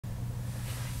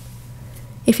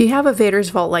If you have a Vader's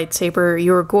Vault lightsaber,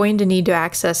 you're going to need to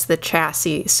access the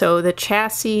chassis. So the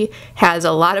chassis has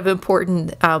a lot of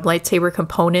important lightsaber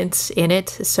components in it.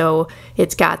 So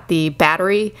it's got the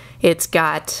battery, it's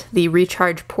got the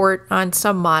recharge port on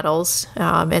some models,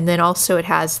 and then also it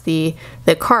has the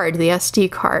card, the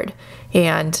SD card,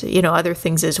 and other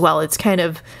things as well. It's kind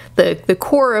of the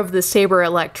core of the saber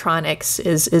electronics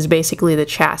is basically the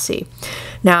chassis.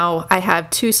 Now I have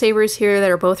two sabers here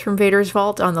that are both from Vader's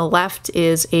Vault. On the left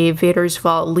is a Vader's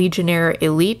Vault Legionnaire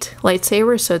Elite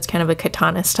lightsaber, so it's kind of a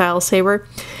katana style saber,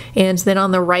 and then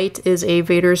on the right is a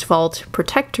Vader's Vault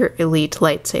Protector Elite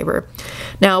lightsaber.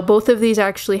 Now both of these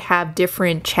actually have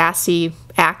different chassis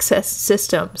access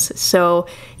systems. So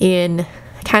in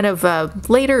kind of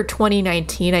later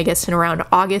 2019, I guess in around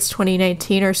August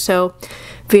 2019 or so,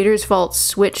 Vader's Vault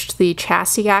switched the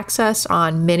chassis access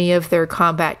on many of their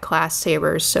combat class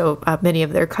sabers, so many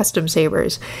of their custom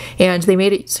sabers, and they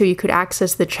made it so you could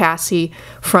access the chassis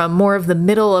from more of the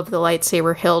middle of the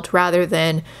lightsaber hilt rather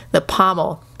than the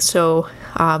pommel. So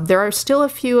there are still a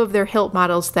few of their hilt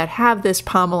models that have this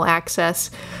pommel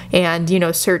access, and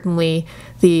certainly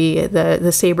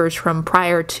the sabers from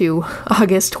prior to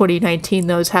August 2019,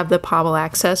 those have the pommel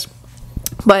access.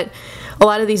 But a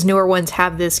lot of these newer ones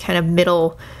have this kind of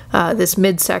middle, this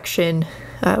midsection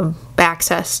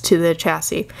access to the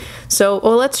chassis. So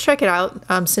let's check it out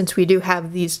since we do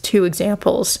have these two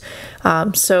examples.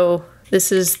 So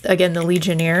this is, again, the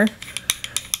Legionnaire.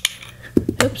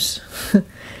 Oops.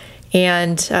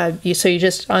 And so you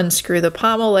just unscrew the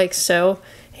pommel like so,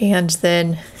 and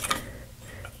then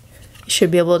you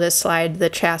should be able to slide the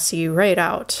chassis right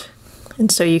out. And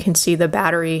so you can see the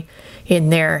battery in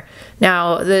there.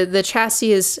 Now the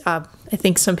chassis is, I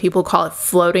think some people call it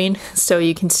floating, so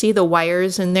you can see the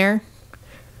wires in there.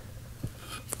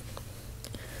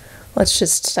 Let's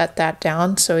just set that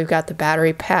down. So we've got the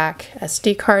battery pack,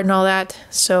 SD card and all that.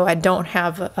 So I don't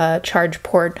have a charge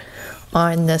port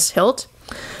on this hilt.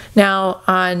 Now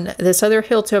on this other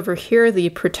hilt over here, the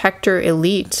Protector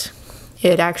Elite,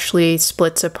 it actually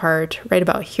splits apart right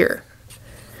about here.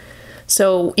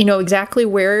 So exactly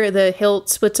where the hilt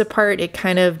splits apart, it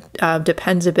kind of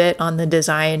depends a bit on the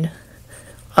design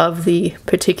of the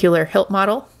particular hilt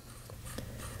model.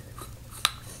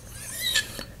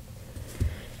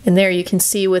 And there you can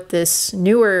see with this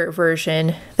newer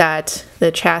version that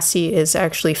the chassis is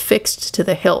actually fixed to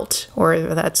the hilt, or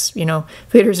that's,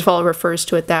 Vader's Vault refers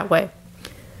to it that way.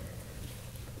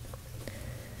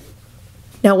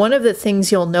 Now, one of the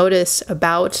things you'll notice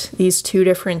about these two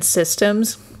different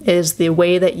systems is the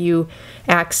way that you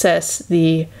access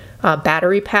the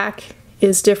battery pack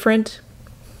is different.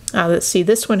 Let's see,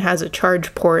 this one has a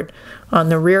charge port on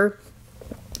the rear.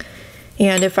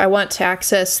 And if I want to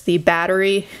access the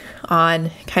battery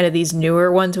on kind of these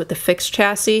newer ones with the fixed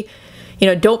chassis,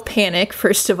 don't panic,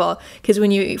 first of all, because when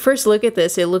you first look at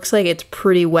this, it looks like it's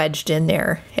pretty wedged in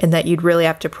there and that you'd really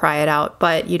have to pry it out,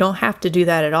 but you don't have to do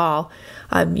that at all.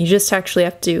 You just actually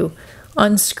have to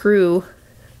unscrew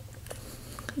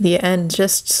the end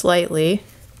just slightly.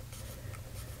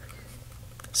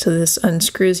 So this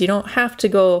unscrews. You don't have to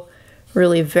go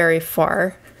really very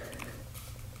far.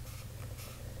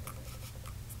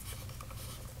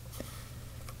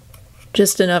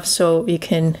 Just enough so you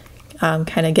can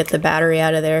kind of get the battery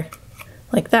out of there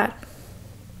like that.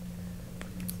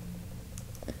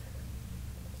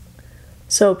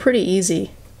 So pretty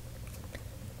easy.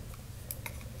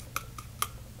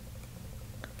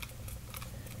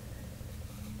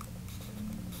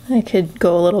 I could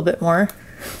go a little bit more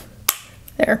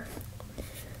there.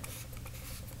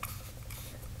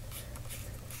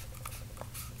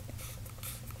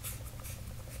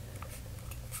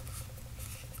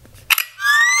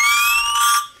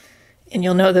 And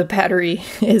you'll know the battery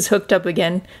is hooked up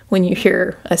again when you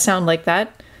hear a sound like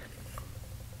that.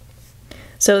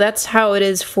 So that's how it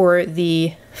is for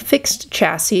the fixed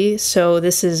chassis. So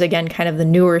this is, again, kind of the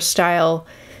newer style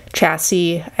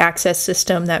chassis access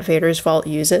system that Vader's Vault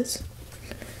uses.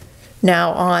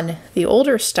 Now on the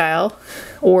older style,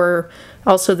 or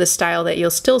also the style that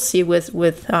you'll still see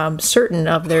with certain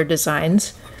of their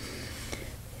designs,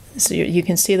 so you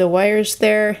can see the wires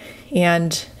there,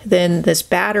 and then this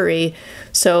battery.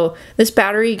 So this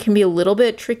battery can be a little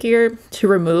bit trickier to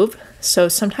remove, so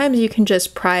sometimes you can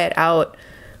just pry it out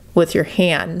with your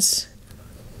hands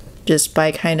just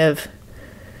by kind of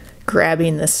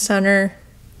grabbing the center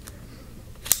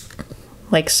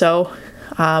like so.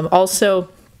 Also,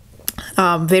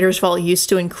 Vader's Vault used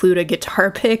to include a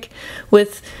guitar pick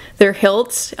with their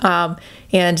hilts,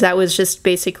 and that was just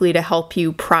basically to help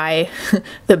you pry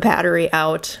the battery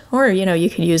out, or you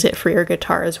could use it for your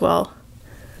guitar as well.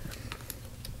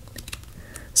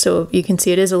 So you can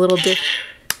see it is a little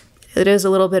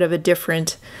bit of a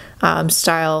different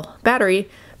style battery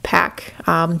pack,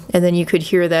 and then you could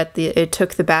hear that it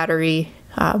took the battery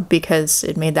because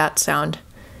it made that sound.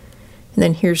 And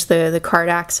then here's the card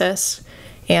access,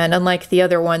 and unlike the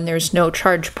other one, there's no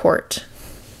charge port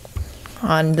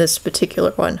on this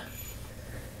particular one.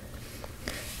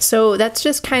 So that's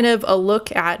just kind of a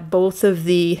look at both of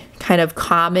the kind of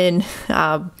common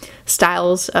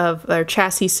styles of our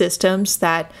chassis systems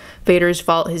that Vader's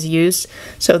Vault has used.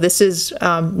 So this is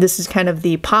kind of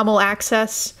the pommel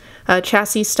access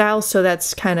chassis style. So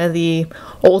that's kind of the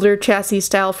older chassis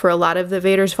style for a lot of the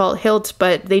Vader's Vault hilts,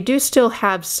 but they do still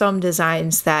have some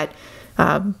designs that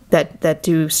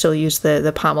do still use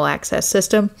the pommel access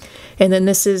system. And then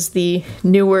this is the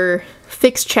newer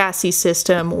fixed chassis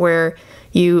system where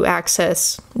you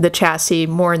access the chassis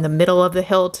more in the middle of the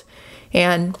hilt,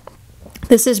 and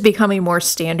this is becoming more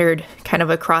standard kind of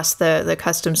across the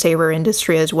custom saber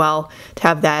industry as well, to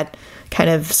have that kind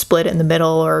of split in the middle,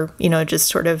 or just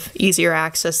sort of easier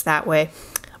access that way.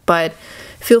 But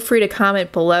feel free to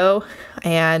comment below,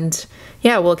 and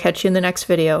yeah, we'll catch you in the next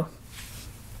video.